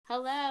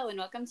Hello, and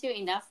welcome to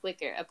Enough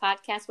Wicker, a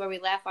podcast where we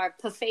laugh our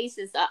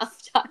faces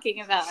off talking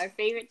about our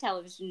favorite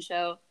television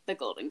show, The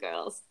Golden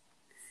Girls.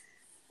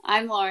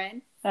 I'm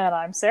Lauren. And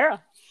I'm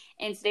Sarah.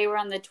 And today we're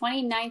on the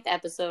 29th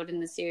episode in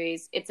the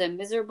series, It's a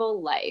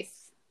Miserable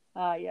Life.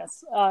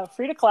 Yes.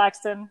 Frida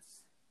Claxton,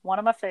 one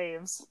of my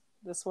faves.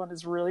 This one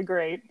is really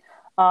great.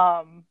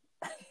 A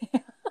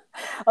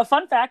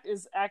fun fact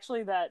is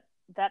actually that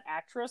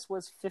actress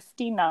was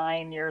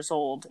 59 years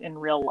old in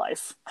real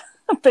life.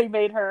 They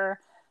made her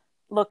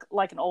look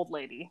like an old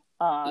lady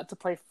to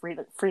play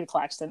Frida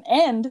Claxton.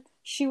 And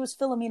she was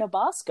Philomena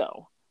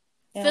Bosco.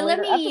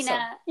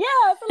 Philomena! Yeah,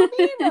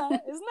 Philomena!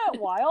 Isn't that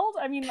wild?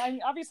 I mean,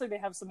 obviously they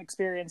have some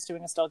experience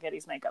doing Estelle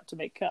Getty's makeup to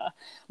make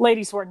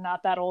ladies who are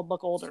not that old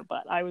look older,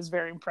 but I was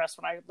very impressed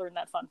when I learned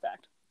that fun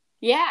fact.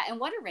 Yeah, and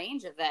what a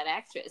range of that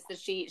actress that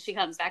she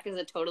comes back as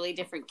a totally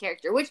different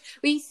character, which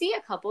we see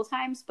a couple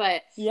times,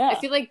 but yeah. I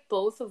feel like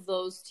both of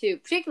those two,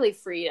 particularly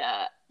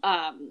Frida,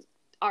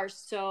 are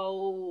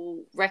so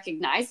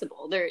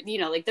recognizable. They're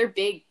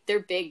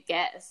big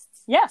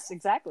guests. Yes,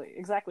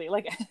 exactly.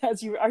 Like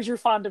as you're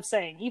fond of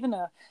saying, even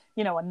a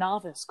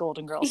novice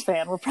Golden Girls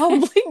fan will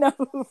probably know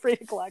who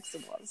Frida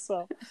Claxton was.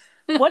 So,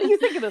 what do you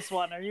think of this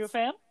one? Are you a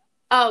fan?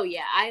 Oh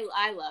yeah,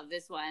 I love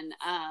this one.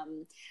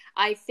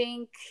 I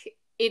think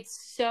it's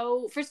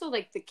so, first of all,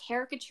 like the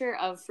caricature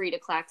of Frida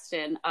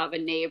Claxton of a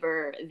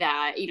neighbor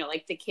that,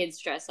 like the kids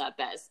dress up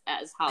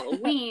as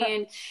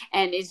Halloween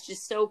and is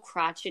just so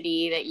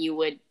crotchety that you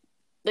would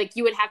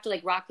have to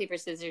like rock, paper,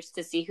 scissors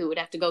to see who would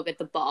have to go get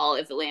the ball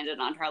if it landed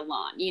on her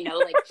lawn,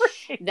 right.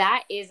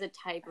 That is a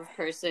type of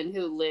person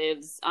who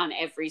lives on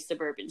every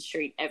suburban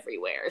street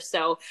everywhere.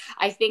 So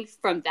I think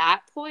from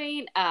that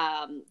point,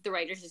 the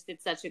writers just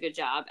did such a good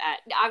job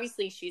at,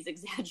 obviously she's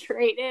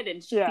exaggerated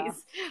and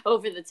she's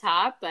over the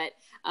top, but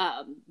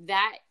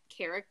that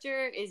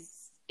character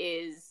is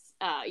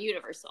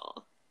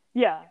universal.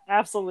 Yeah,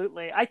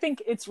 absolutely. I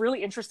think it's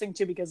really interesting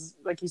too, because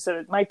like you said,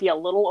 it might be a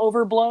little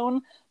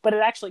overblown, but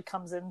it actually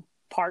comes in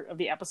part of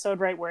the episode,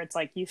 right? Where it's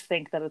like, you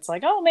think that it's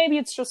like, oh, maybe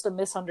it's just a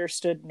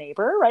misunderstood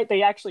neighbor, right?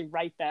 They actually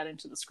write that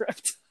into the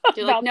script.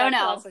 You're like, no.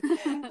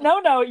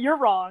 No, you're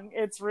wrong.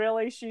 It's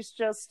really, she's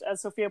just,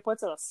 as Sophia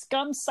puts it, a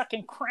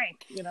scum-sucking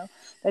crank,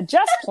 that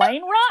just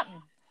plain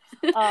rotten.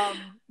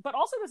 But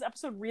also this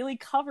episode really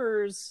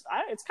covers,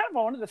 it's kind of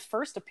one of the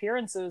first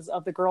appearances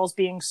of the girls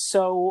being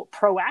so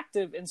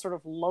proactive in sort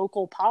of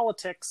local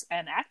politics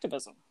and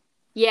activism.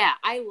 Yeah,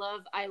 I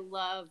love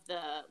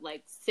the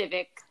like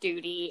civic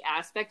duty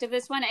aspect of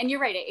this one. And you're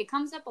right, it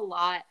comes up a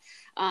lot.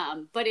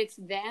 But it's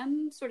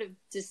them sort of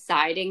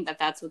deciding that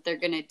that's what they're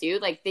going to do.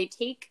 Like they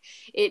take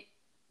it.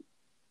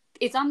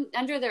 It's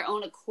under their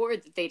own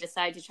accord that they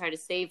decide to try to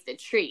save the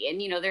tree.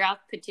 And, they're out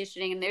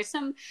petitioning and there's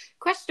some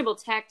questionable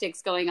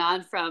tactics going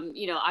on from,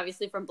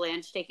 obviously from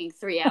Blanche taking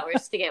 3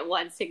 hours to get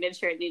one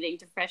signature and needing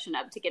to freshen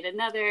up to get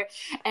another.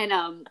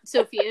 And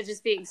Sophia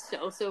just being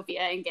so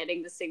Sophia and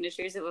getting the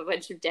signatures of a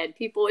bunch of dead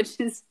people, which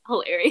is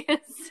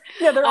hilarious.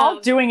 Yeah, they're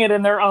all doing it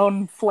in their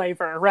own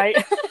flavor, right?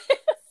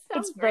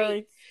 It's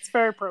very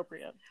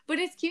appropriate. But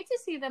it's cute to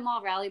see them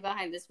all rally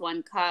behind this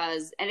one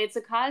cause. And it's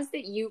a cause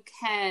that you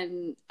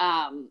can,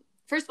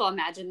 first of all,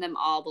 imagine them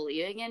all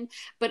believing in,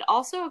 but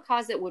also a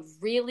cause that would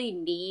really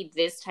need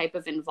this type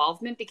of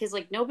involvement because,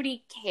 like,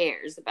 nobody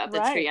cares about the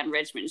tree on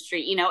Richmond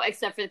Street,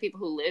 except for the people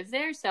who live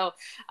there. So,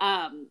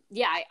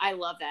 I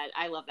love that.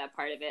 I love that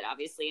part of it,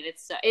 obviously.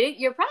 And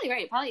you're probably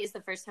right. It probably is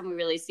the first time we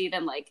really see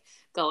them, like,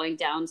 going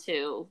down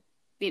to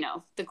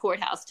the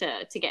courthouse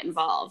to get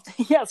involved.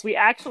 Yes, we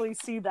actually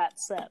see that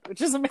set,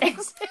 which is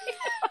amazing.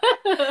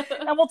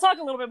 And we'll talk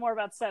a little bit more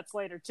about sets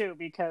later too,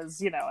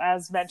 because,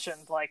 as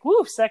mentioned, like,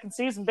 second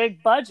season,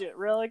 big budget,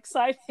 real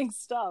exciting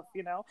stuff,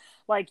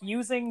 like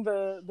using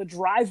the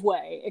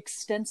driveway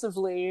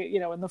extensively,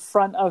 in the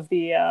front of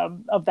the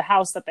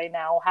house that they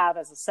now have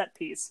as a set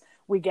piece.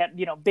 We get,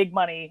 big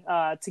money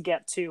to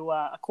get to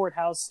a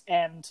courthouse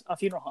and a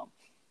funeral home.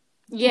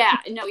 Yeah,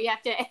 no, you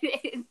have to,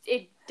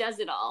 it does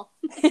it all.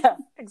 Yeah,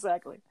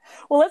 exactly.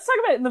 Well, let's talk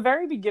about it in the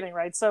very beginning,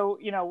 right? So,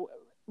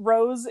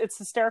 Rose, it's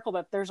hysterical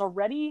that there's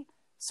already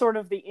sort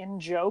of the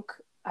in-joke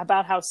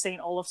about how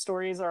St. Olaf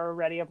stories are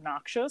already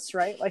obnoxious,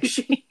 right? Like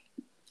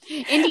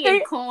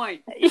Indian corn.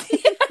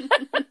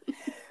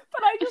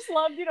 But I just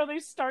loved, they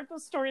start the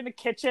story in the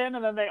kitchen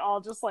and then they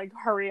all just like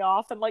hurry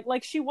off and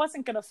like she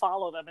wasn't going to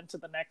follow them into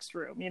the next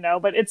room,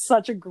 but it's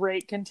such a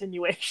great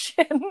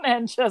continuation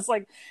and just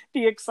like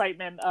the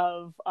excitement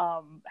of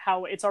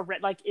how it's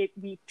already like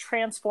we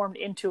transformed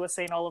into a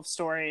St. Olaf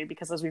story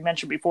because, as we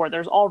mentioned before,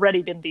 there's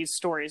already been these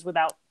stories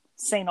without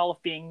St.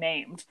 Olaf being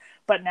named,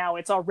 but now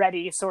it's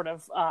already sort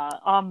of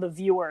on the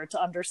viewer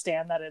to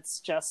understand that it's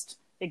just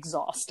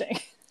exhausting.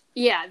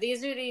 Yeah,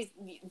 these are these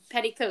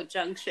Petticoat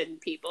Junction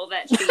people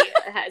that she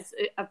has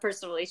a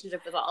personal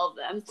relationship with all of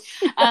them.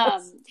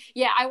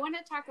 Yes. I want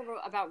to talk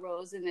about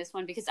Rose in this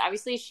one because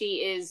obviously she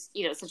is,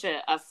 such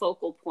a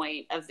focal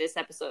point of this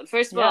episode.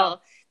 First of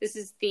all, this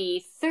is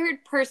the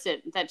third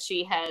person that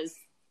she has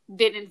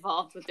been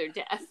involved with their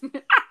death.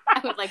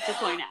 would like to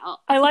point out.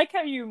 I like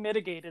how you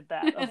mitigated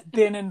that, of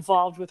been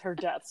involved with her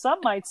death. Some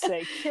might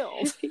say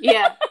killed.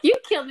 Yeah, you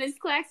killed Miss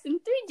Claxton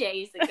 3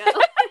 days ago.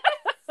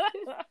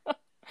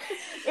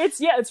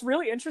 It's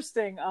really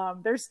interesting.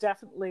 There's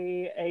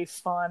definitely a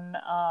fun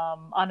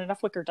on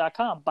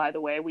enoughwicker.com, by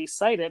the way, we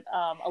cited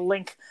a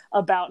link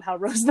about how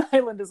Rose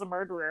Nyland is a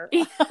murderer.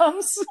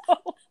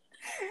 So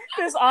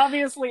this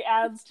obviously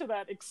adds to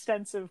that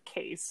extensive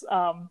case.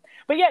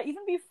 But yeah,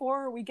 even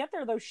before we get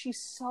there, though, she's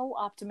so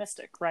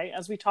optimistic, right?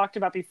 As we talked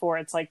about before,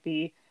 it's like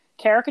the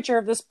caricature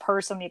of this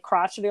person, the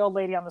crotchety old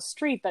lady on the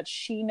street, that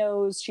she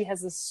knows she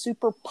has this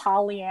super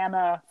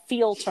Pollyanna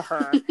feel to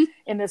her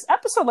in this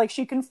episode. Like,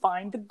 she can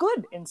find the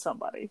good in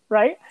somebody,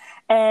 right?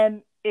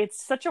 And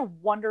it's such a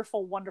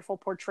wonderful, wonderful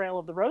portrayal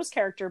of the Rose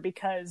character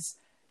because,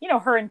 you know,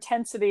 her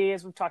intensity,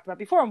 as we've talked about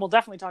before, and we'll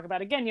definitely talk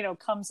about again, you know,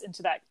 comes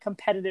into that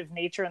competitive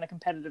nature and the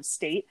competitive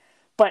state,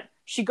 but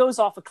she goes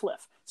off a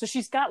cliff. So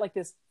she's got like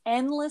this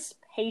endless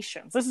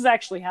patience. This is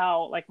actually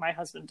how like my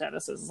husband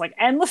Dennis is. It's like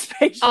endless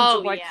patience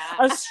of like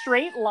a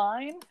straight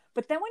line.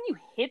 But then when you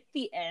hit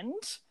the end,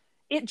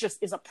 it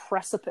just is a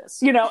precipice,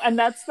 you know, and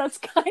that's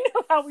kind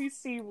of how we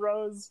see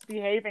Rose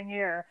behaving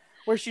here,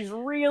 where she's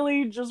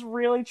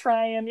really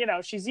trying, you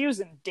know, she's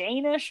using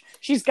Danish.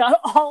 She's got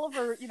all of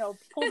her, you know,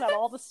 pulls out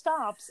all the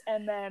stops,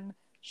 and then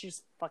she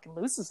just fucking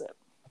loses it.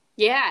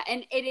 Yeah,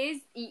 and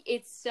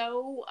it's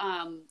so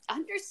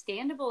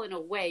understandable in a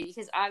way,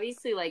 because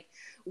obviously, like,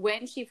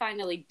 when she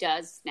finally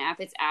does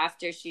snap, it's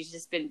after she's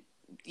just been,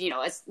 you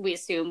know, as we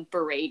assume,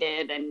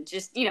 berated, and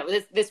just, you know,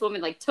 this woman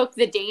like took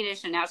the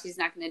Danish and now she's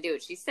not going to do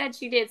what she said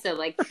she did. So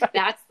like,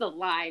 that's the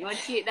line. When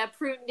that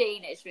prudent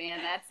Danish, man,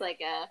 that's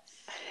like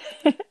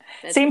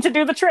seemed to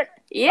do the trick.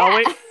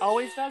 Yeah,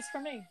 always does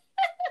for me.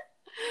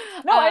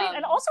 No,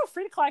 and also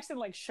Frida Claxton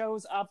like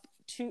shows up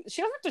she doesn't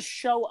have to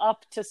show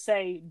up to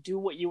say, do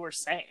what you were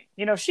saying.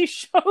 You know, she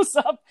shows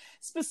up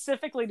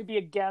specifically to be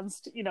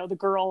against, you know, the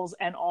girls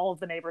and all of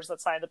the neighbors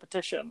that signed the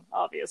petition,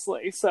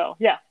 obviously. So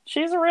yeah,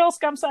 she's a real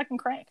scumsack and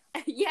crank.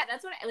 Yeah,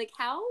 that's what like,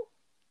 how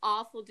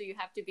awful do you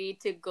have to be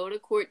to go to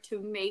court to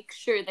make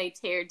sure they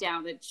tear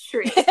down a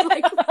tree?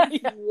 Like,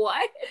 yeah.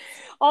 What?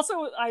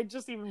 Also, I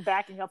just even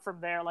backing up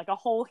from there, like a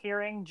whole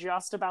hearing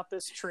just about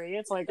this tree.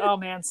 It's like, oh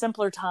man,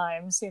 simpler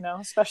times, you know,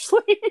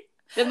 especially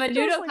the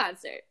Menudo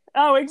concert.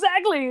 Oh,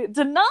 exactly.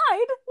 Denied?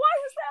 Why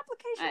was the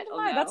application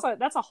denied?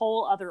 That's a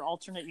whole other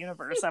alternate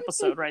universe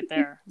episode right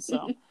there.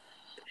 So,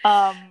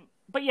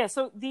 but yeah,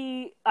 so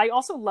I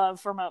also love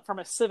from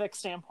a civic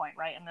standpoint,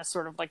 right? In this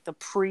sort of like the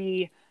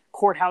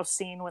pre-courthouse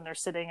scene when they're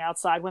sitting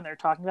outside when they're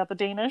talking about the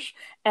Danish,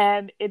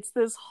 and it's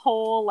this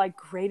whole like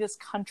greatest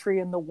country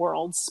in the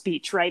world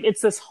speech, right?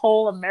 It's this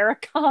whole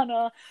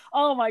Americana.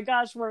 Oh my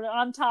gosh, we're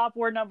on top,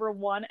 we're number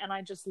one, and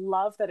I just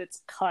love that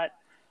it's cut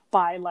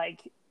by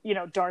like, you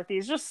know,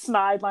 Dorothy's just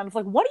snide line of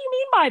like, what do you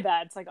mean by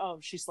that? It's like, oh,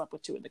 she slept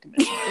with 2 of the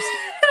commissioners.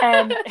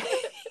 and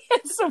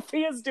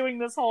Sophia's doing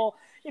this whole,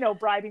 you know,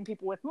 bribing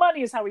people with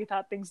money is how we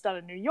thought things done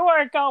in New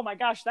York. Oh my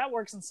gosh, that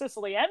works in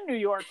Sicily and New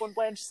York when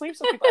Blanche sleeps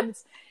with people. And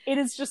it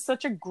is just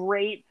such a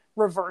great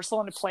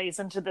reversal, and it plays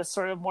into this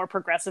sort of more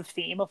progressive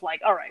theme of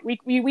like, all right,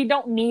 we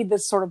don't need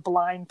this sort of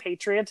blind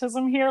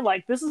patriotism here.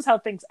 Like, this is how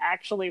things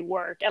actually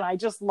work. And I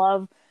just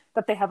love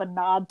that they have a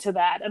nod to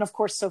that. And of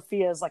course,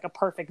 Sophia is like a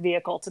perfect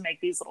vehicle to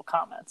make these little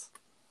comments.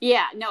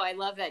 Yeah, no, I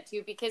love that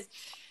too, because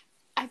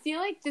I feel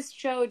like this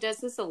show does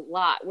this a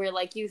lot, where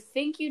like you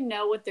think you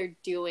know what they're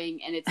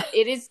doing, and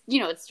it is, you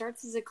know, it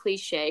starts as a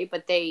cliche,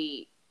 but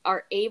they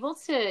are able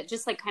to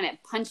just like kind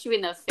of punch you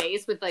in the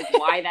face with like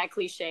why that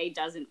cliche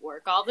doesn't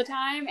work all the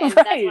time. And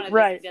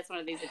that's one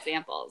of these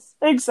examples.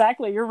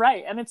 Exactly. You're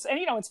right. And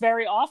you know, it's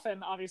very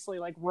often obviously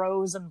like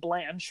Rose and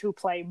Blanche who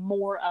play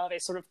more of a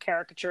sort of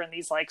caricature in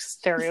these like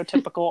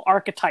stereotypical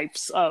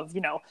archetypes of,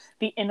 you know,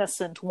 the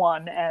innocent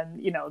one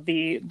and, you know,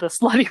 the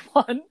slutty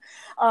one,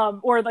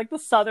 or like the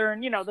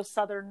Southern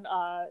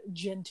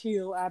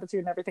genteel attitude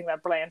and everything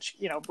that Blanche,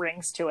 you know,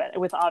 brings to it,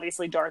 with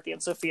obviously Dorothy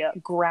and Sophia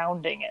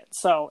grounding it.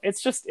 So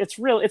it's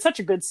such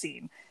a good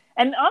scene.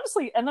 And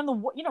honestly, and then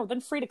then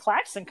Frida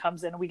Claxton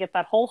comes in and we get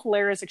that whole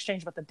hilarious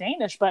exchange about the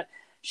Danish, but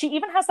she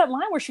even has that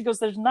line where she goes,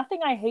 there's nothing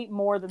I hate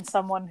more than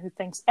someone who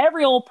thinks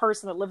every old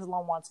person that lives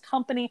alone wants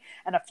company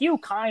and a few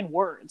kind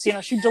words. You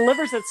know, she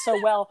delivers it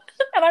so well.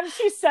 And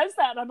she says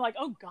that and I'm like,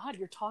 oh God,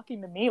 you're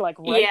talking to me like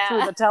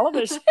through the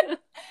television.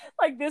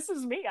 Like, this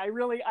is me.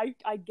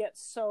 I get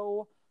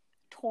so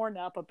torn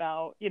up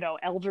about, you know,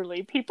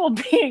 elderly people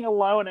being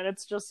alone. And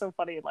it's just so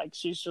funny. Like,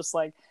 she's just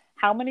like,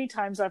 how many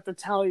times I have to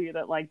tell you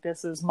that, like,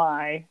 this is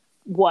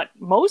what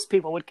most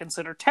people would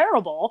consider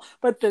terrible,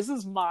 but this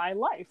is my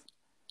life.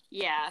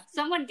 Yeah.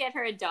 Someone get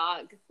her a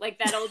dog, like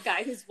that old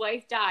guy whose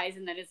wife dies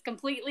and then it's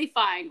completely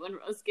fine when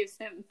Rose gives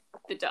him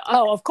the dog.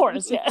 Oh, of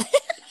course. Yeah.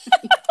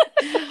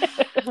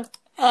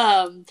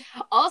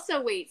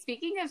 Also, wait,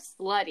 speaking of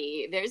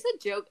slutty, there's a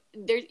joke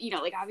there's, you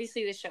know, like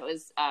obviously the show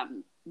is,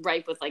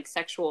 ripe with like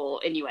sexual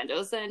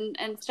innuendos and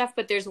stuff,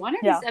 but there's one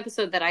in this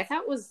episode that I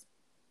thought was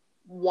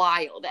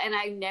wild, and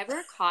I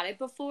never caught it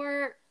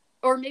before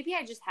or maybe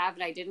I just have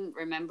and I didn't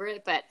remember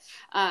it, but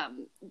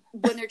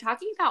when they're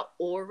talking about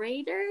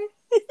orator,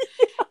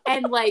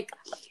 and like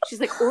she's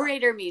like,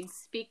 orator means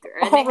speaker,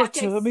 and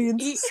orator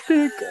means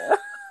speaker.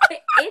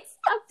 It's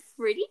a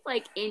pretty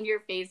like in your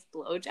face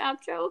blowjob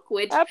joke,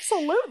 which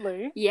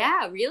absolutely,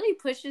 yeah, really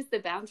pushes the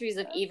boundaries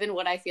of even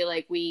what I feel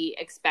like we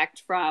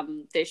expect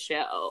from this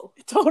show.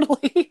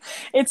 Totally.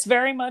 It's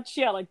very much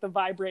like the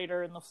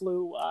vibrator in the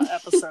flu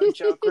episode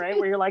joke, right?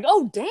 Where you're like,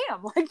 oh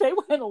damn, like they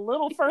went a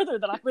little further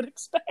than I would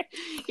expect.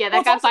 Yeah,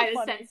 that got by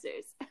the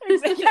censors.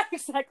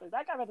 Exactly,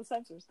 that got by the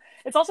censors.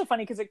 It's also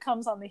funny because it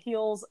comes on the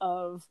heels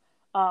of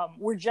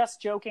we're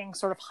just joking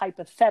sort of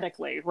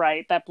hypothetically,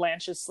 right, that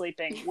Blanche is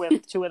sleeping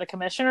with two of the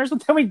commissioners,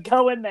 but then we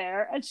go in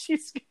there and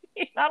she's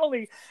not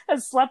only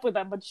has slept with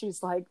them, but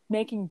she's like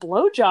making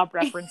blowjob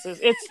references.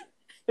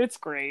 It's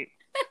great.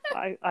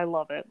 I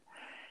love it.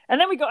 And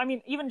then we go, I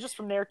mean, even just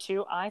from there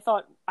too, I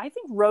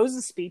think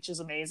Rose's speech is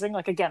amazing.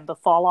 Like, again, the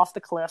fall off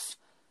the cliff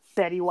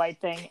Betty White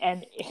thing,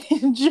 and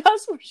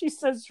just when she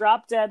says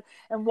drop dead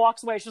and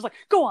walks away, she's like,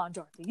 go on,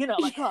 Dorothy,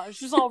 like, oh,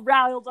 she's all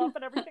riled up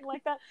and everything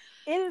like that.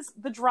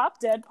 The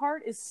drop dead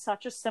part is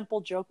such a simple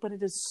joke, but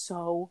it is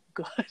so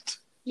good.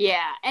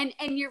 Yeah, and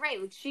you're right.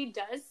 Like, she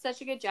does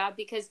such a good job,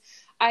 because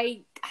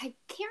I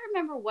can't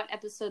remember what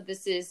episode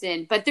this is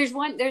in, but there's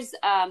one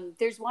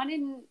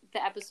in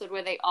the episode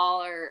where they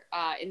all are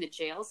in the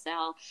jail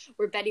cell,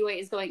 where Betty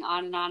White is going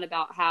on and on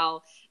about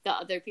how the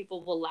other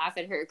people will laugh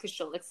at her because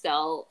she'll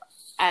excel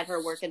at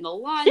her work in the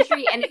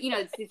laundry, and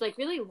it's these like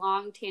really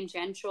long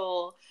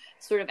tangential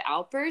sort of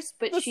outbursts,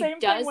 but the she same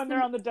does thing when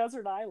they're on the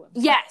desert island.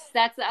 Yes,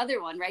 that's the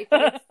other one, right?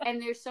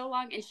 And they're so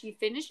long, and she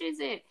finishes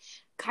it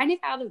kind of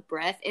out of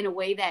breath in a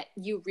way that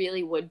you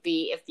really would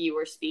be if you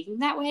were speaking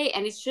that way,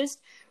 and it's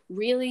just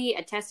really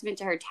a testament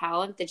to her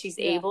talent that she's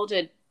able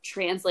to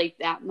translate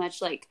that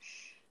much like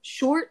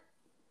short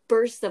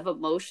bursts of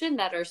emotion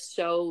that are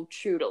so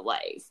true to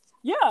life.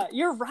 Yeah,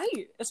 you're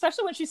right.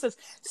 Especially when she says,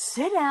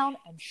 sit down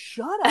and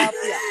shut up.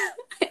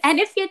 Yeah. And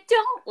if you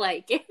don't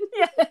like it.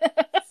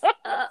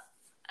 Yeah.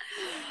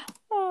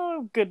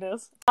 Oh,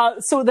 goodness.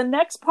 So the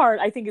next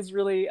part I think is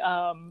really,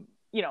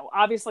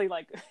 obviously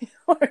like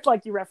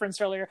you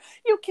referenced earlier,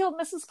 you killed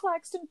Mrs.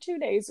 Claxton 2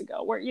 days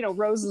ago, where,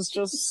 Rose is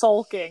just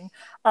sulking.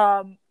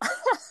 I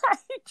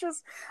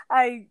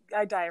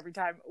die every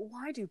time.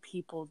 Why do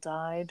people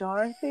die,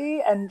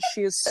 Dorothy? And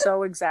she is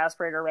so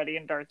exasperated already,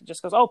 and Dorothy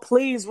just goes, oh,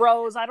 please,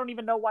 Rose, I don't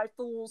even know why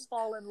fools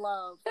fall in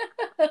love.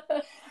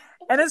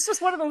 And it's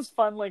just one of those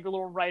fun, like,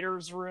 little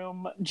writer's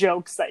room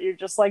jokes that you're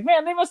just like,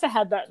 man, they must have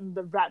had that in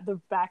the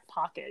back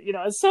pocket,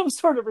 as some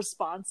sort of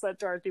response that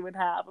Dorothy would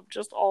have of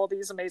just all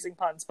these amazing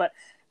puns. But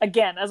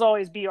again, as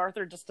always, B.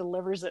 Arthur just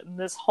delivers it in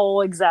this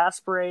whole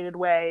exasperated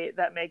way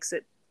that makes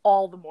it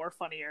all the more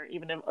funnier,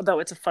 though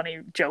it's a funny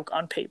joke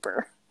on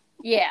paper.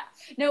 Yeah.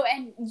 No,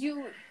 and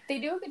they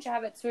do a good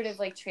job at sort of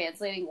like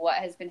translating what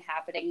has been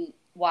happening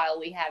while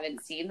we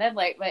haven't seen them.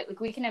 Like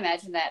we can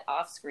imagine that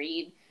off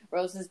screen,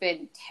 Rose has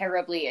been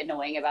terribly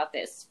annoying about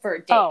this for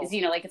days. Oh,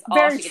 like it's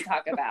all she can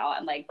talk about,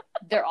 and like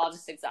they're all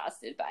just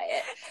exhausted by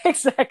it.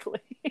 Exactly.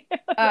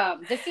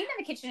 The scene in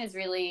the kitchen is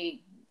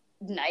really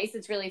nice.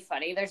 It's really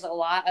funny. There's a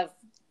lot of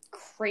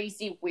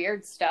crazy,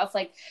 weird stuff,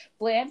 like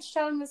Blanche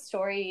telling the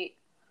story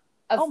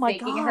of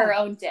faking her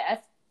own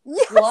death.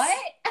 Yes.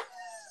 What?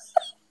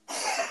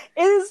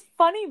 It is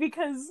funny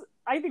because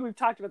I think we've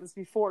talked about this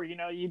before.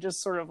 You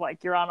just sort of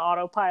like you're on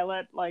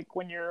autopilot, like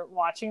when you're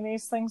watching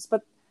these things,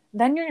 but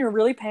then you're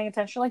really paying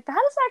attention. Like, that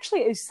is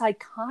actually a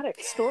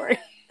psychotic story.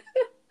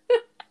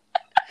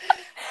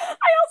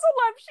 I also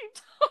love she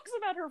talks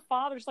about her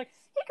father. She's like,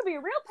 he could be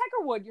a real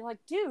Peckerwood. You're like,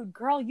 dude,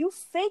 girl, you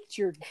faked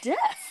your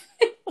death.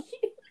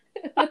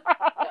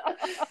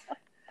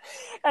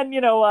 And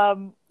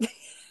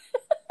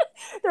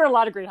there are a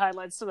lot of great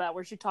highlights to that,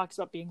 where she talks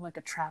about being like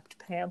a trapped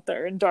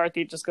panther, and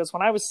Dorothy just goes,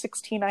 when I was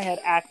 16, I had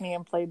acne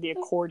and played the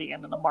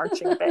accordion in a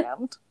marching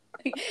band.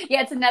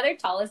 Yeah, it's another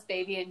tallest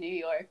baby in New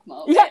York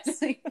moment.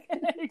 Yes,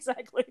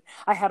 exactly.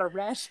 I had a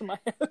rash in my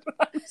head when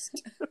I was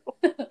 2.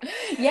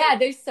 Yeah,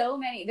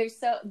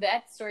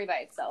 that story by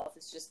itself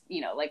is just,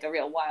 like a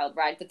real wild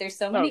ride, but there's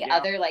so many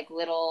other like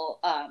little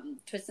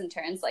twists and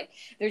turns. Like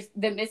there's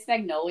the Miss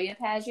Magnolia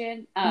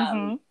pageant,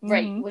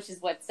 right, which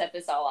is what set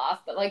this all off,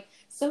 but like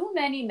so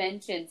many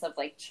mentions of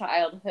like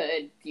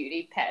childhood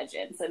beauty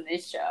pageants in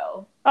this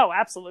show. Oh,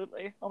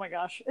 absolutely. Oh my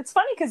gosh. It's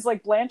funny because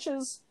like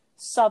Blanche's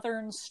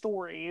Southern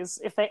stories,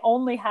 if they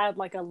only had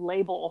like a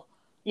label,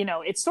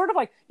 it's sort of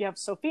like you have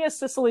Sophia's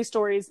Sicily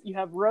stories, you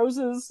have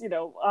Rose's,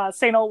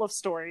 St. Olaf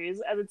stories,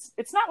 and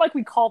it's not like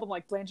we call them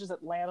like Blanche's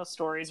Atlanta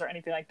stories or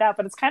anything like that,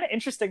 but it's kind of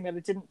interesting that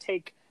it didn't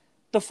take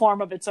the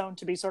form of its own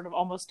to be sort of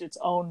almost its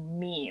own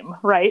meme,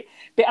 right?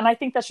 And I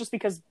think that's just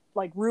because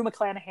like Rue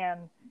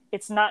McClanahan,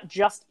 it's not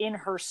just in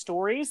her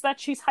stories that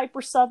she's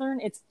hyper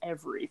Southern, it's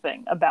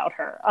everything about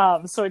her.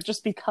 So it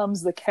just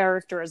becomes the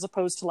character as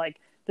opposed to like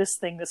this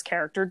thing this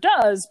character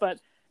does. But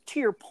to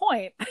your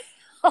point,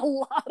 a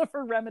lot of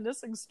her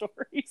reminiscing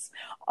stories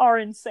are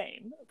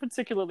insane,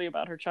 particularly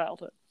about her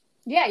childhood.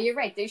 Yeah, you're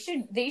right. They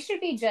should be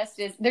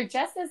they're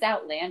just as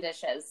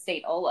outlandish as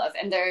Saint Olaf,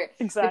 and the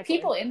Exactly.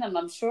 people in them,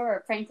 I'm sure,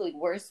 are frankly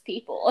worse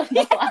people in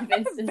a lot of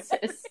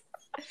instances.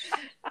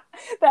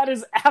 That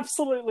is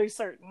absolutely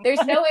certain.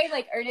 There's no way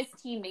like Ernest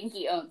T.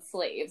 Minky owned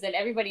slaves, and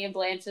everybody in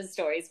Blanche's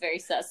story is very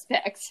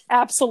suspect.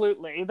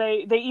 Absolutely.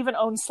 They even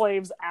owned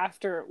slaves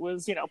after it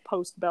was,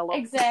 post-bellum.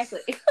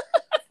 Exactly.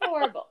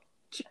 Horrible.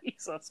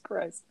 Jesus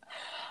Christ.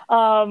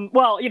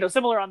 Well,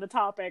 similar on the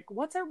topic,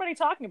 what's everybody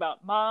talking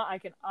about? Ma, I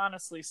can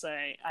honestly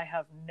say I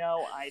have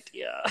no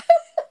idea.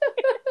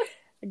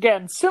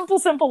 Again,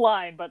 simple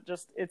line, but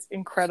just it's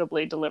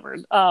incredibly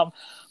delivered.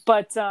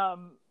 But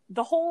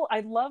I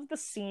love the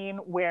scene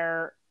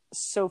where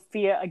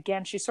Sophia,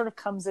 again, she sort of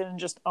comes in and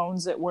just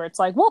owns it, where it's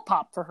like, we'll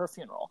pop for her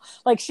funeral.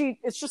 Like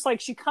it's just like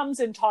she comes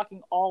in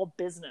talking all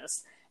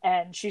business,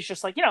 and she's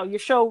just like, you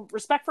show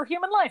respect for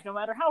human life, no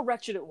matter how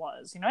wretched it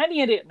was.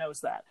 Any idiot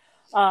knows that.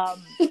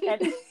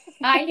 And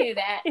I knew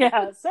that.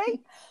 yeah,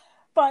 see?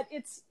 But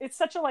it's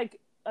such a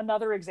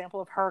another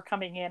example of her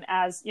coming in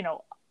as,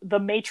 the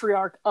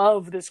matriarch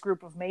of this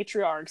group of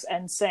matriarchs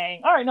and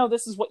saying, all right, no,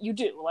 this is what you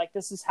do. Like,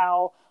 this is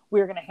how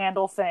we're going to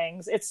handle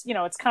things. It's,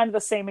 it's kind of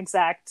the same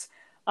exact,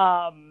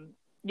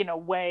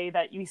 way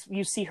that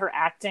you see her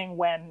acting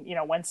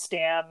when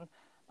Stan,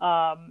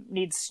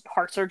 needs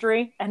heart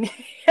surgery,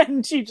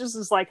 and she just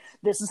is like,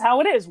 this is how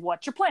it is.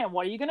 What's your plan?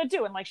 What are you going to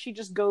do? And she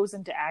just goes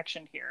into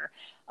action here.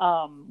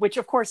 Which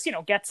of course,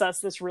 gets us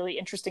this really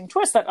interesting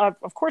twist that,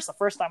 of course, the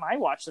first time I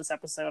watched this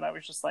episode, I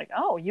was just like,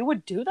 oh, you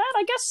would do that?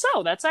 I guess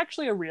so. That's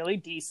actually a really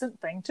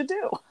decent thing to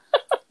do.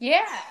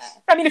 Yeah.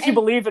 I mean, if you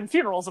believe in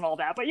funerals and all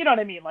that, but you know what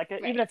I mean? Right.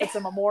 Even if it's a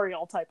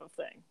memorial type of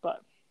thing,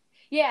 but.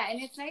 Yeah,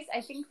 and it's nice. I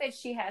think that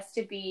she has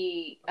to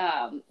be,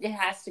 it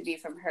has to be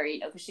from her,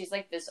 because she's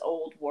like this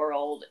old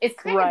world. It's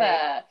kind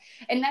of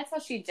and that's how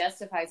she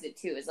justifies it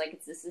too, is like,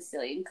 it's a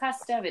Sicilian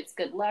custom. It's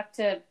good luck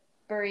to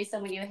bury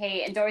someone you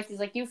hate. And Dorothy's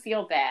like, you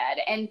feel bad.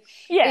 And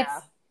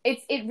yeah,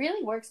 it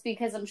really works,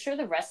 because I'm sure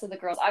the rest of the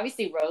girls,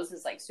 obviously Rose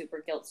is like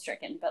super guilt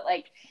stricken, but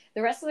like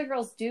the rest of the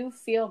girls do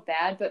feel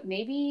bad, but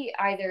maybe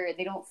either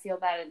they don't feel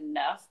bad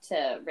enough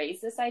to raise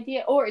this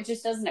idea, or it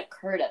just doesn't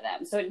occur to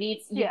them. So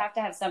you have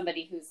to have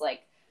somebody who's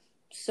like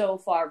so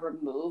far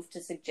removed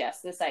to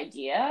suggest this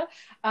idea.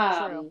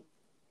 True.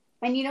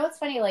 And it's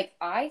funny, like,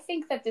 I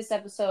think that this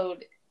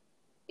episode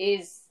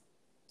is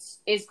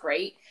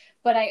great,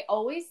 but I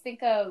always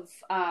think of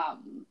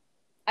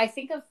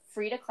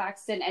Frida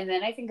Claxton, and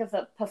then I think of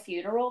the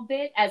funeral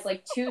bit as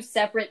like two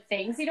separate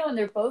things, and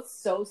they're both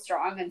so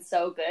strong and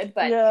so good.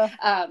 But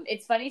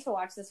it's funny to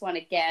watch this one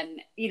again,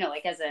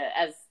 like as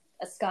a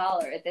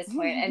scholar at this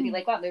point, and be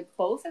like, wow, they're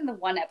both in the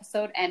one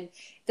episode, and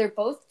they're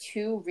both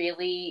two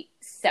really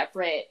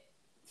separate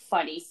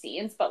funny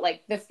scenes. But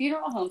like the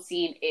funeral home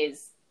scene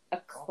is a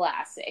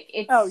classic.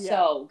 It's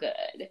so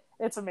good.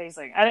 It's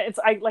amazing. And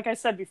like I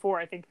said before,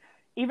 I think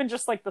even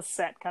just like the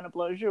set kind of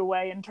blows you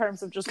away in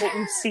terms of just what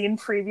we've seen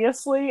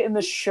previously in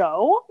the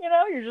show.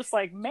 You're just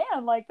like,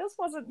 man, like this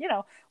wasn't,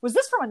 was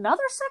this from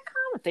another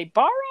sitcom that they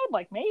borrowed?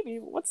 Like, maybe,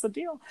 what's the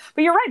deal?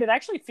 But you're right, it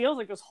actually feels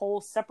like this whole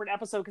separate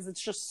episode, because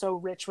it's just so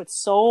rich with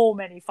so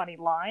many funny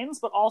lines,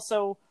 but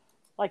also,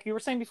 like you were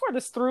saying before,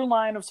 this through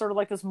line of sort of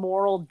like this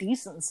moral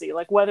decency,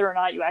 like whether or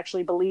not you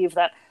actually believe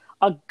that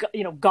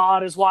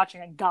God is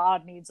watching and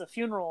God needs a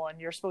funeral,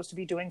 and you're supposed to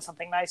be doing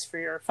something nice for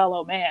your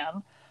fellow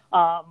man.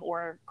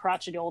 Or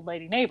crotchety old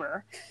lady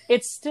neighbor.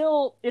 It's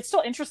still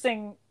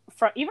interesting,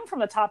 even from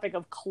the topic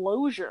of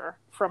closure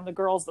from the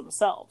girls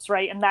themselves,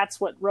 right? And that's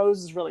what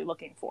Rose is really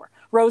looking for.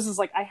 Rose is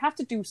like, I have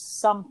to do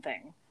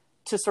something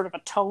to sort of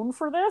atone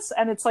for this.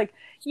 And it's like,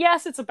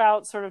 yes, it's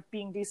about sort of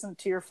being decent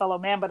to your fellow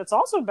man, but it's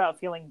also about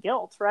feeling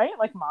guilt, right?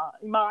 Like,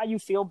 Ma, you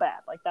feel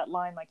bad. Like that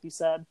line, like you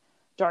said,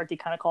 Dorothy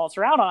kind of calls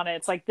her out on it.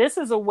 It's like, this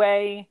is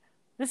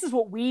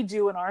what we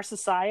do in our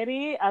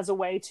society as a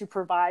way to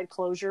provide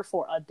closure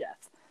for a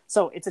death.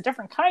 So it's a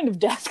different kind of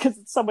death, because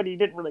it's somebody you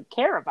didn't really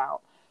care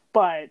about.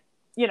 But,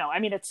 I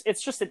mean,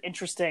 it's just an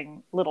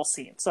interesting little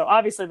scene. So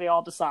obviously they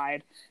all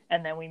decide,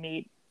 and then we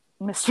meet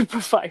Mr.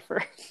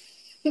 Pfeiffer.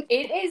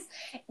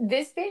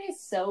 This bit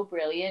is so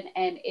brilliant,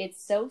 and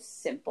it's so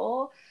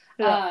simple.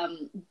 Yeah.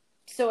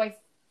 So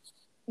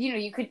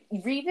you could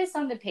read this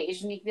on the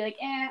page and you could be like,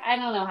 I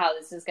don't know how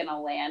this is going to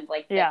land.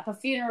 Like, the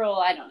funeral,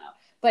 I don't know.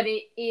 But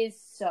it is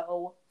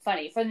so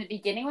funny. From the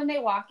beginning when they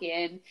walk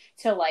in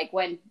to like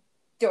when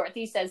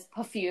Dorothy says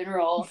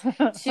funeral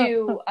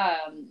to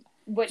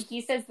what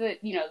he says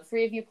that, the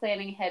three of you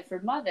planning ahead for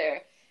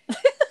Mother.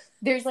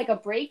 There's like a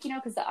break,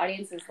 because the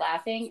audience is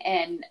laughing,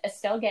 and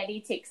Estelle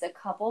Getty takes a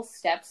couple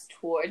steps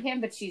toward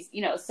him, but she's,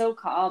 so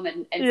calm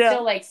and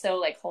still like, so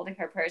like holding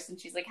her purse, and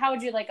she's like, how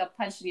would you like a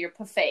punch in your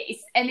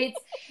face? And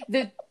it's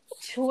the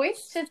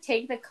choice to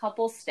take the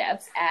couple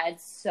steps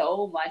adds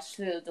so much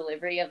to the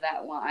delivery of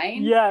that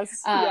line.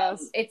 Yes.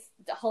 It's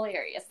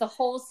hilarious. The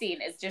whole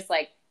scene is just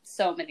like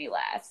so many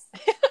laughs.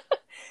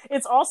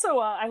 It's also,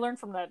 I learned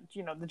from that,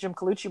 the Jim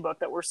Colucci book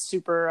that we're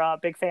super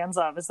big fans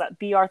of, is that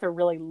B. Arthur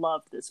really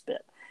loved this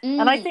bit.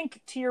 And I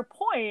think, to your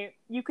point,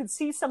 you could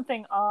see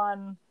something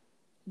on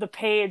the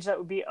page that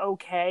would be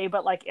okay,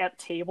 but like at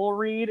table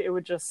read, it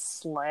would just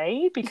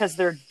slay because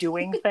they're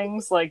doing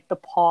things like the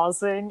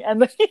pausing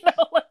and the,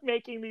 like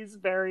making these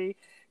very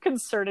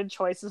concerted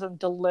choices of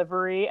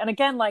delivery. And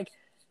again, like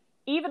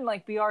even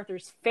like Bea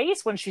Arthur's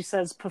face when she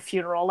says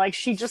funeral, like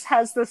she just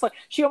has this, like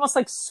she almost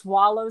like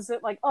swallows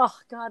it, like, oh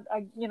God,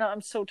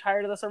 I'm so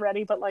tired of this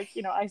already, but like,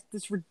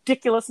 this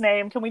ridiculous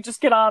name, can we just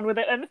get on with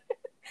it? And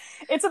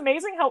it's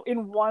amazing how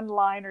in one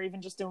line or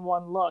even just in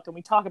one look, and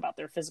we talk about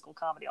their physical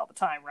comedy all the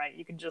time, right?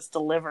 You can just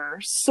deliver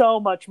so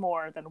much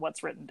more than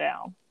what's written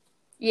down.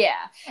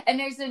 Yeah. And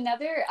there's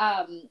another,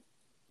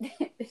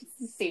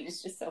 this scene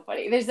is just so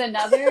funny. There's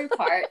another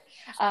part,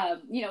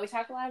 we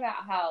talk a lot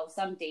about how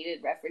some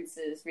dated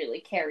references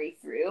really carry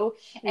through.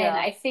 Yeah. And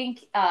I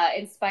think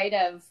in spite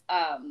of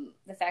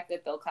the fact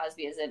that Bill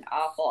Cosby is an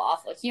awful,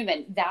 awful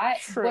human, that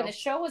True. When the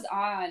show was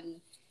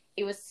on,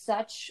 it was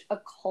such a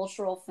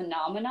cultural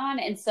phenomenon.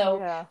 And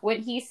so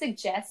when he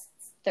suggests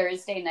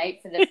Thursday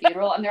night for the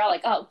funeral, and they're all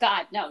like, oh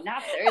God, no,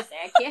 not Thursday.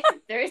 I can't do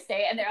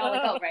Thursday. And they're all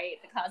like, oh, right,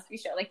 the Cosby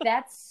Show. Like,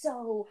 that's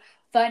so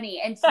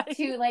funny. And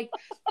to like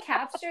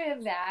capture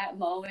that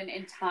moment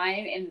in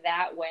time in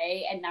that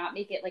way and not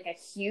make it like a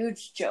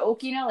huge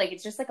joke, like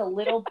it's just like a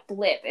little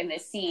blip in the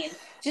scene.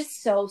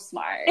 Just so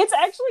smart. It's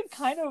actually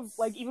kind of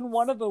like even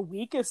one of the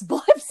weakest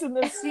blips in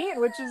this scene,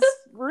 which is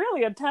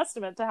really a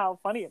testament to how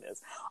funny it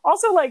is.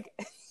 Also, like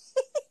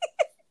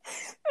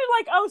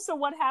like, oh, so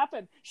what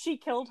happened? She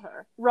killed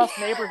her. Rough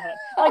neighborhood.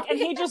 Like, and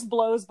he just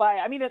blows by.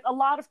 I mean, a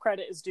lot of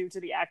credit is due to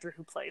the actor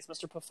who plays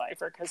Mr.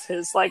 Pfeiffer, because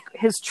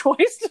his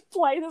choice to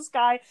play this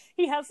guy,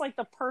 he has like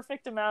the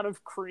perfect amount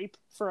of creep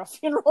for a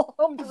funeral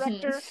home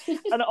director,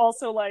 and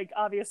also like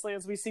obviously,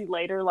 as we see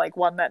later, like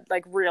one that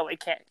like really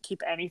can't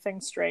keep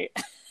anything straight.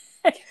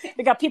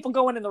 They got people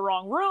going in the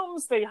wrong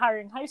rooms. They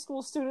hiring high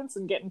school students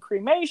and getting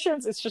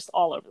cremations. It's just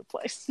all over the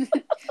place.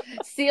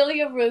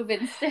 Celia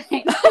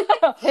Rubinstein.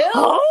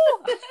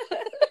 Oh!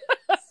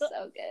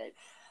 So good.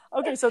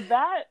 Okay, so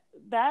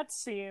that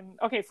scene.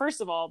 Okay, first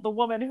of all, the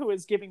woman who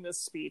is giving this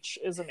speech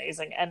is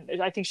amazing,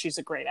 and I think she's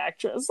a great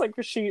actress. Like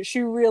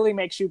she really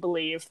makes you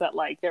believe that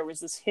like there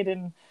was this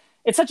hidden.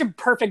 It's such a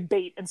perfect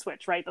bait and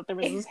switch, right? That there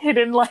was this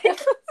hidden like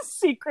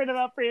secret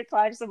about Frida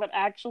Clarkson, but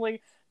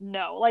actually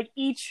no. Like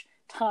each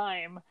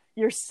time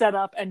you're set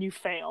up and you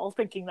fail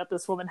thinking that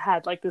this woman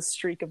had like this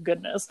streak of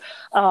goodness.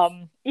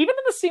 Even in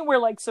the scene where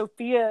like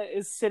Sophia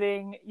is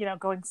sitting,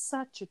 going,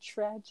 such a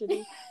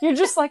tragedy, you're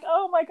just like,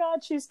 oh my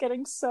God, she's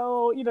getting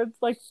so,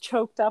 like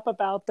choked up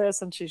about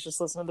this, and she's just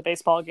listening to the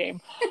baseball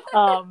game.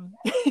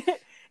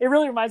 It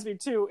really reminds me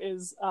too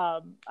is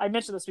I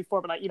mentioned this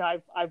before, but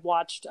I've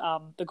watched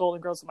the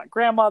Golden Girls with my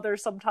grandmother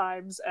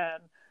sometimes,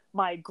 and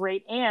my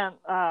great aunt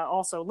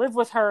also lived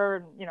with her,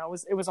 and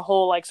it was a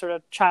whole like sort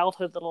of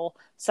childhood little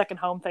second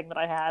home thing that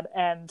I had.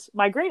 And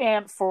my great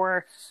aunt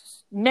for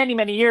many,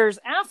 many years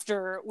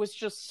after was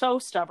just so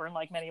stubborn,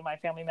 like many of my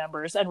family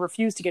members, and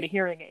refused to get a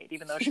hearing aid,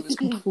 even though she was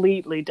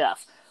completely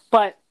deaf.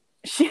 But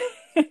she,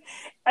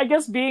 I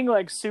guess being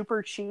like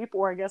super cheap,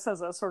 or I guess as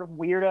a sort of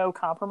weirdo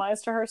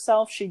compromise to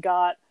herself, she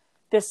got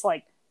this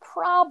like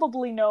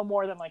probably no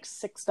more than like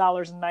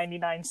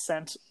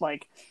 $6.99,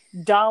 like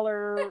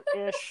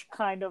dollar-ish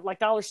kind of like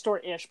dollar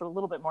store-ish, but a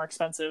little bit more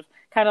expensive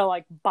kind of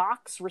like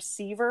box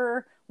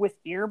receiver with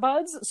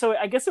earbuds. So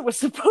I guess it was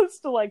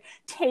supposed to like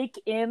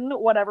take in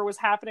whatever was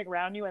happening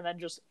around you and then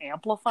just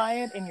amplify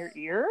it in your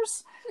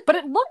ears. But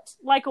it looked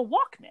like a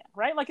Walkman,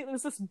 right? Like it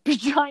was this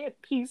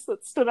giant piece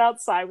that stood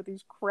outside with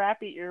these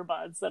crappy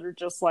earbuds that are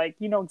just like,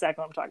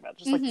 exactly what I'm talking about,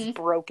 just like this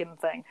broken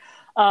thing.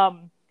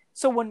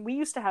 So when we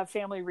used to have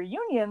family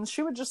reunions,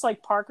 she would just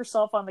like park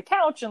herself on the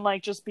couch and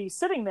like just be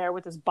sitting there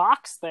with this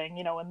box thing,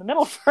 in the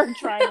middle of her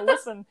trying to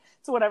listen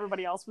to what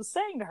everybody else was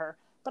saying to her.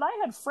 But I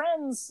had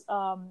friends,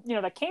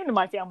 that came to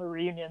my family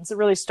reunions. It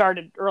really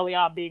started early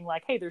on being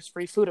like, hey, there's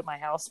free food at my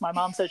house. My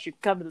mom said she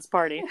could come to this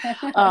party.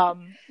 But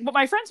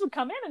my friends would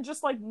come in and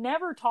just like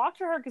never talk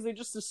to her because they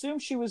just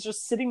assumed she was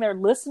just sitting there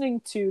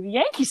listening to the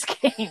Yankees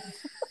game.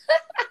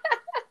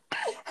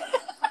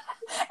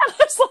 And I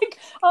was like,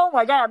 oh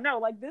my God, no,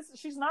 like this,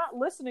 she's not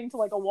listening to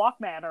like a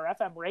Walkman or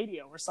FM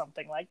radio or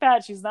something like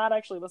that. She's not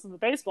actually listening to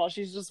baseball.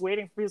 She's just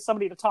waiting for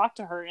somebody to talk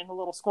to her in the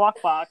little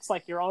squawk box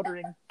like you're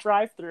ordering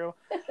drive-through.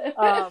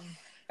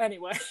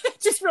 Anyway,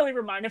 it just really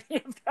reminded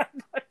me of that.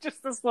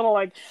 Just this little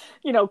like,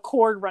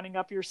 cord running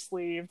up your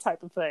sleeve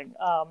type of thing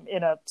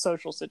in a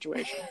social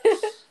situation.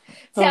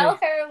 Tell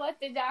her what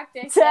the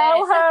doctor said.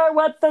 Tell her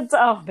what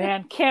oh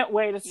man, can't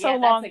wait. It's so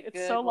long.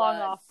 It's so long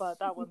off, but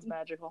that one's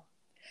magical.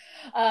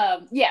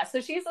 So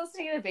she's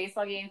listening to the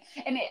baseball game,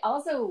 and it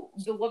also,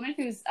 the woman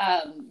who's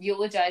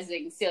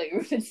eulogizing Celia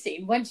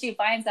Rubinstein, when she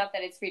finds out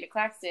that it's Frida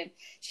Claxton,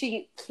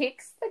 she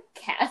kicks the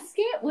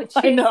casket, which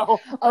is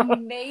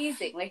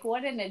amazing. Like,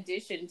 what an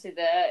addition to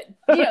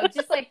the,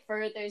 just like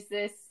furthers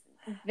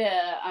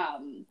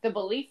the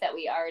belief that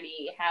we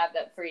already have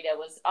that Frida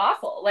was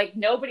awful. Like,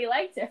 nobody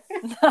liked her.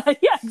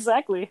 Yeah,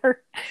 exactly.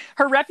 Her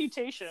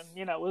reputation,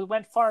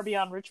 went far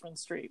beyond Richmond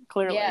Street,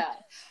 clearly. Yeah.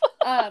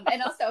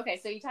 And also, okay,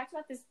 so you talked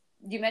about this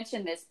you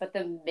mentioned this, but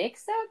the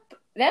mix-up,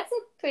 that's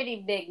a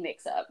pretty big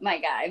mix-up, my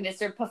guy,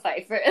 Mr.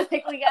 Pfeiffer.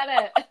 Like, we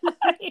gotta...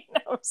 I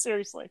know,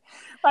 seriously.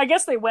 I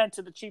guess they went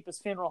to the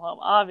cheapest funeral home,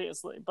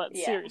 obviously, but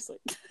seriously.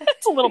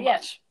 It's a little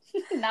much.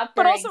 Not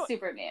burying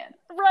Superman.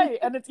 Right,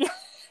 and it's...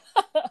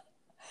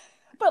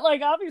 But,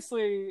 like,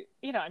 obviously,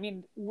 you know, I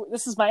mean,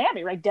 this is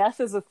Miami, right? Death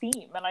is a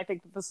theme, and I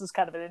think that this is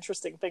kind of an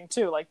interesting thing,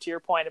 too, like, to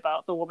your point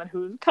about the woman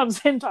who comes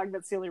in talking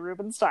about Celia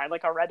Rubinstein,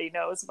 like, already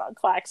knows about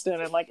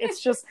Claxton, and, like, it's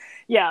just,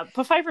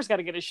 Pfeiffer's got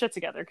to get his shit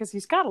together, because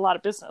he's got a lot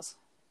of business.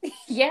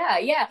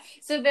 Yeah.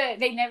 So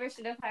they never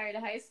should have hired a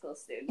high school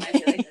student. I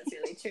feel like that's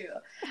really true.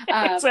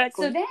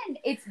 Exactly. So then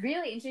it's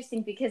really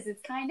interesting, because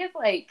it's kind of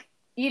like,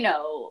 you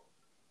know,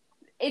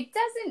 it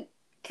doesn't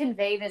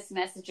convey this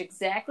message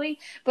exactly,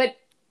 but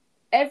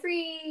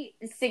every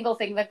single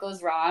thing that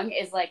goes wrong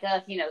is like,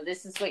 you know,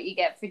 this is what you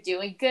get for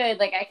doing good.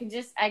 Like, I could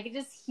just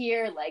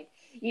hear, like,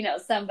 you know,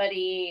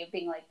 somebody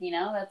being like, you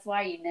know, that's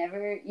why you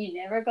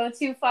never go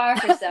too far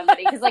for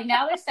somebody. Because, like,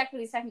 now they're stuck with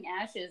these fucking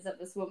ashes of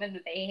this woman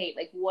that they hate.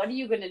 Like, what are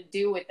you going to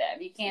do with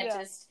them? You can't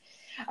just,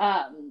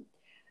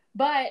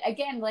 but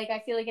again, like, I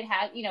feel like it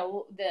had, you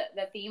know,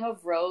 the theme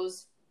of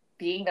Rose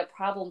being the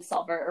problem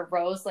solver, or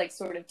Rose, like,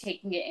 sort of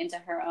taking it into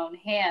her own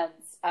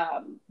hands,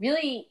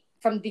 really,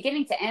 from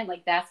beginning to end,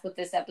 like, that's what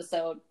this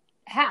episode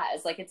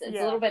has. Like, it's a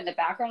little bit in the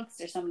background because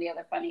there's so many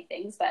other funny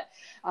things, but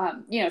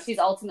you know, she's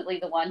ultimately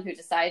the one who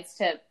decides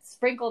to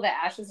sprinkle the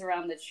ashes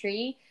around the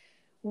tree,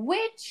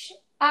 which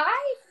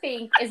I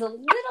think is a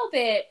little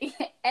bit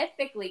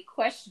ethically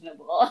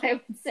questionable, I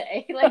would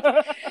say.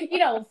 Like, you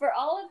know, for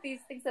all of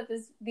these things that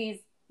these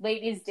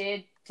ladies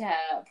did to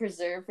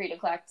preserve Frida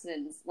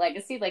Claxton's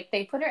legacy, like,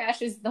 they put her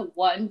ashes in the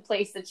one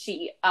place that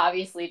she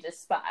obviously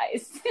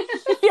despised.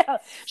 Yeah,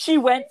 she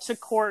went to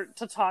court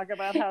to talk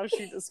about how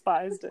she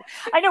despised it.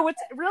 I know,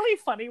 it's really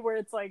funny where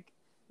it's like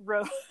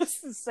Rose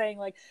is saying,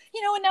 like,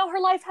 you know, and now her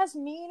life has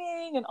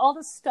meaning and all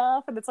this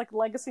stuff, and it's like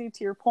legacy,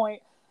 to your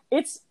point.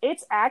 It's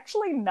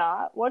actually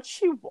not what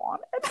she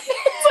wanted.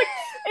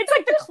 It's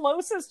like the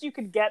closest you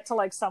could get to,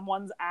 like,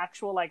 someone's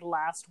actual, like,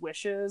 last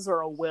wishes or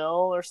a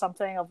will or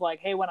something of, like,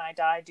 hey, when I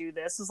die, do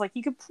this. Is like,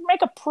 you could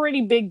make a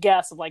pretty big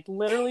guess of, like,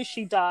 literally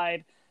she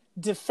died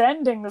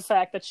defending the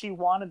fact that she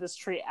wanted this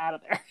tree out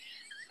of there.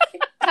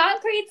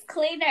 Concrete's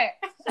cleaner.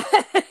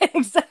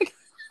 Exactly.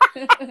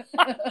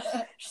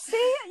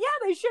 See,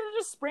 they should have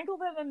just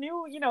sprinkled in a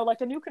new, you know, like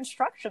a new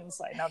construction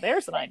site. Now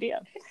there's an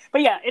idea.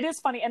 But yeah, it is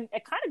funny, and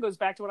it kind of goes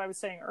back to what I was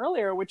saying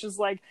earlier, which is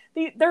like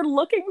they're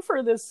looking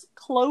for this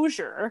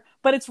closure,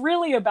 but it's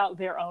really about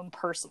their own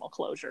personal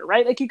closure,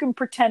 right? Like, you can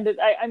pretend it.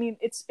 I mean,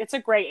 it's a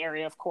gray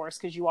area, of course,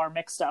 because you are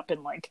mixed up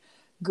in, like,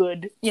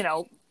 good, you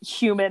know,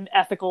 human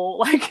ethical,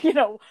 like, you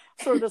know,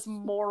 sort of this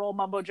moral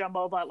mumbo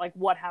jumbo about, like,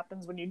 what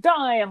happens when you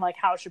die, and, like,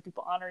 how should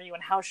people honor you,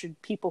 and how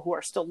should people who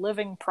are still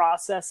living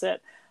process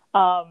it.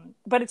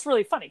 But it's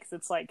really funny because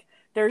it's like,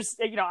 there's,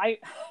 you know,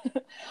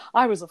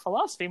 I was a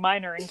philosophy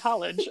minor in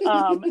college,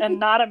 and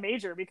not a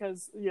major,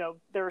 because, you know,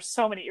 there are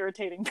so many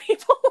irritating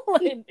people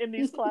in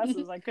these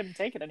classes. I couldn't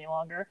take it any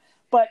longer.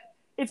 But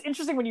it's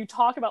interesting when you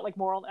talk about, like,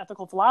 moral and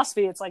ethical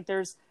philosophy, it's like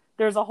there's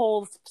a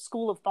whole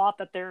school of thought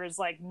that there is,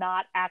 like,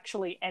 not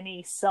actually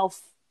any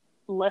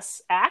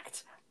selfless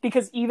act,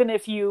 because even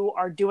if you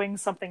are doing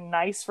something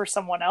nice for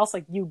someone else,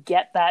 like, you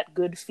get that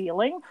good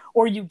feeling,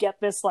 or you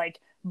get this, like,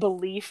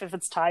 belief, if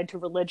it's tied to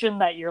religion,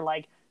 that you're,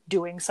 like,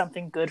 doing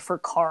something good for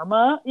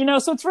karma, you know?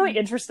 So it's really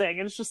interesting.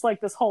 It's just, like,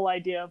 this whole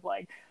idea of,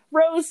 like,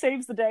 Rose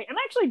saves the day, and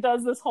actually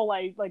does this whole,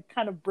 like,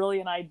 kind of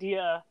brilliant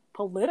idea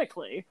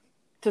politically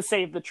to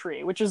save the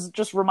tree, which is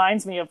just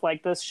reminds me of,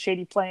 like, this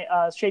Shady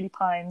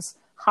Pines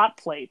hot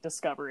plate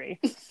discovery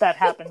that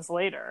happens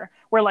later,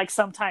 where, like,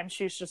 sometimes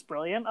she's just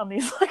brilliant on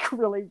these, like,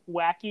 really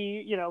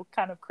wacky, you know,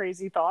 kind of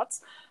crazy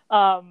thoughts.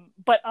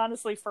 But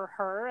honestly, for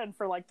her and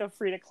for, like, the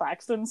Frida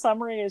Claxton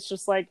summary, it's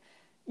just like,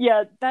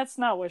 yeah, that's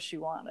not what she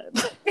wanted.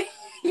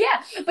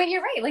 Yeah, but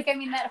you're right. Like, I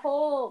mean, that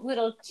whole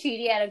little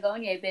Chidi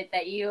Atagonia bit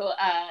that you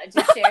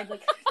just shared,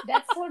 like,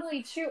 that's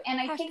totally true. And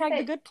I think that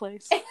The Good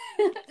Place.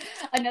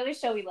 Another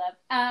show we love.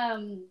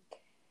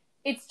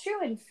 It's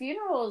true in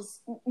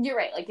funerals. You're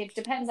right. Like, it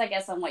depends, I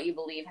guess, on what you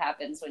believe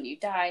happens when you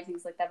die,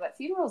 things like that. But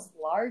funerals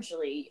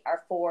largely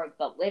are for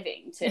the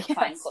living to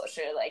find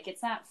closure. Like,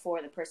 it's not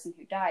for the person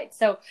who died.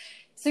 So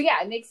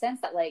yeah, it makes sense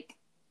that, like,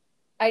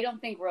 I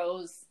don't think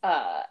Rose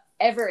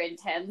ever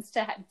intends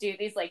to do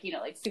these, like, you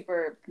know, like,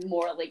 super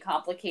morally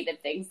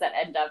complicated things that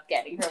end up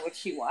getting her what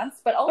she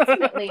wants. But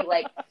ultimately,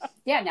 like,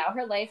 yeah, now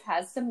her life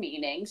has some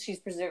meaning. She's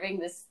preserving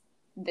this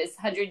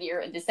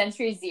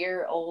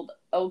centuries-year-old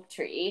oak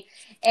tree,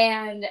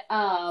 and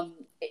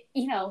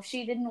you know,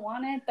 she didn't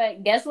want it,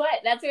 but guess what?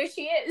 That's where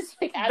she is.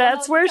 Like,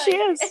 that's where she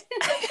is.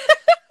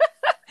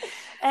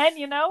 And,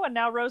 you know, and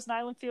now Rose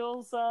Nylund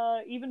feels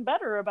even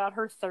better about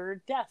her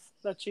third death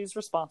that she's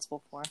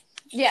responsible for.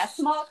 Yeah,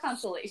 small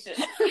consolation.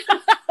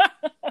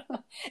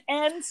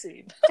 End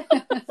scene.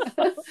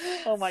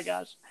 Oh my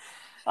gosh.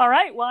 All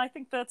right, well, I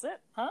think that's it,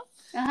 huh?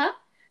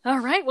 All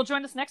right. Well,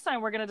 join us next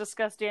time. We're going to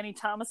discuss Danny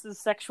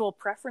Thomas's sexual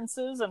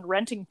preferences and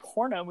renting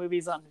porno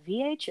movies on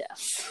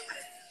VHS.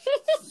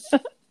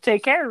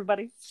 Take care,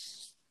 everybody.